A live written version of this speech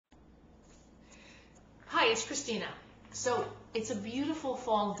Hi, it's Christina. So it's a beautiful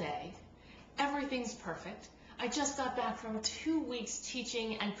fall day. Everything's perfect. I just got back from 2 weeks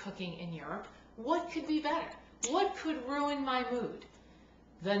teaching and cooking in Europe. What could be better? What could ruin my mood?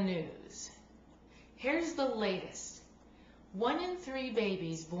 The news. Here's the latest. 1 in 3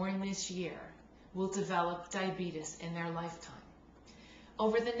 babies born this year will develop diabetes in their lifetime.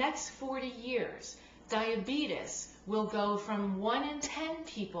 Over the next 40 years, diabetes will go from 1 in 10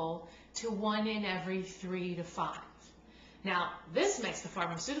 people to 1 in every 3 to 5. Now, this makes the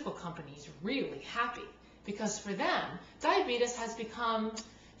pharmaceutical companies really happy because for them, diabetes has become,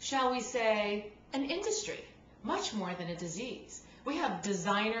 shall we say, an industry, much more than a disease. We have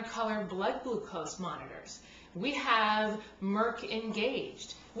designer color blood glucose monitors. We have Merck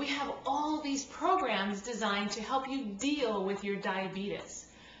Engaged. We have all these programs designed to help you deal with your diabetes.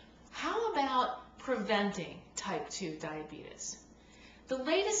 How about preventing type 2 diabetes? The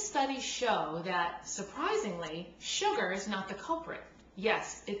latest studies show that, surprisingly, sugar is not the culprit.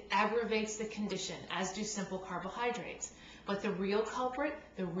 Yes, it aggravates the condition, as do simple carbohydrates. But the real culprit,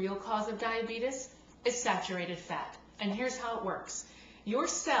 the real cause of diabetes, is saturated fat. And here's how it works. Your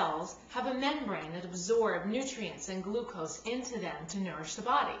cells have a membrane that absorbs nutrients and glucose into them to nourish the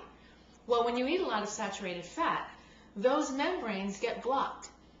body. Well, when you eat a lot of saturated fat, those membranes get blocked.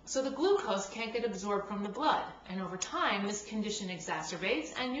 So the glucose can't get absorbed from the blood, and over time this condition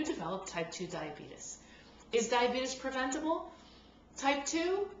exacerbates and you develop type 2 diabetes. Is diabetes preventable? Type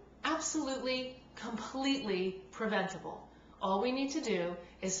 2? Absolutely, completely preventable. All we need to do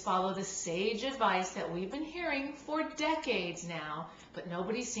is follow the sage advice that we've been hearing for decades now, but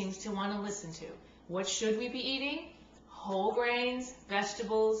nobody seems to want to listen to. What should we be eating? Whole grains,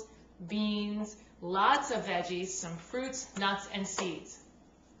 vegetables, beans, lots of veggies, some fruits, nuts, and seeds.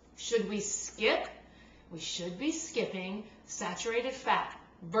 Should we skip? We should be skipping saturated fat,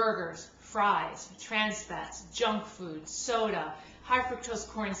 burgers, fries, trans fats, junk food, soda, high fructose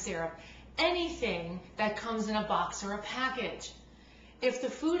corn syrup, anything that comes in a box or a package. If the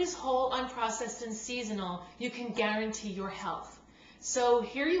food is whole, unprocessed, and seasonal, you can guarantee your health. So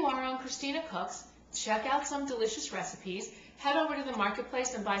here you are on Christina Cooks. Check out some delicious recipes. Head over to the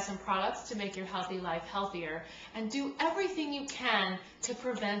marketplace and buy some products to make your healthy life healthier, and do everything you can to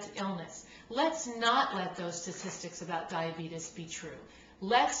prevent illness. Let's not let those statistics about diabetes be true.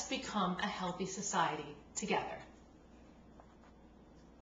 Let's become a healthy society together.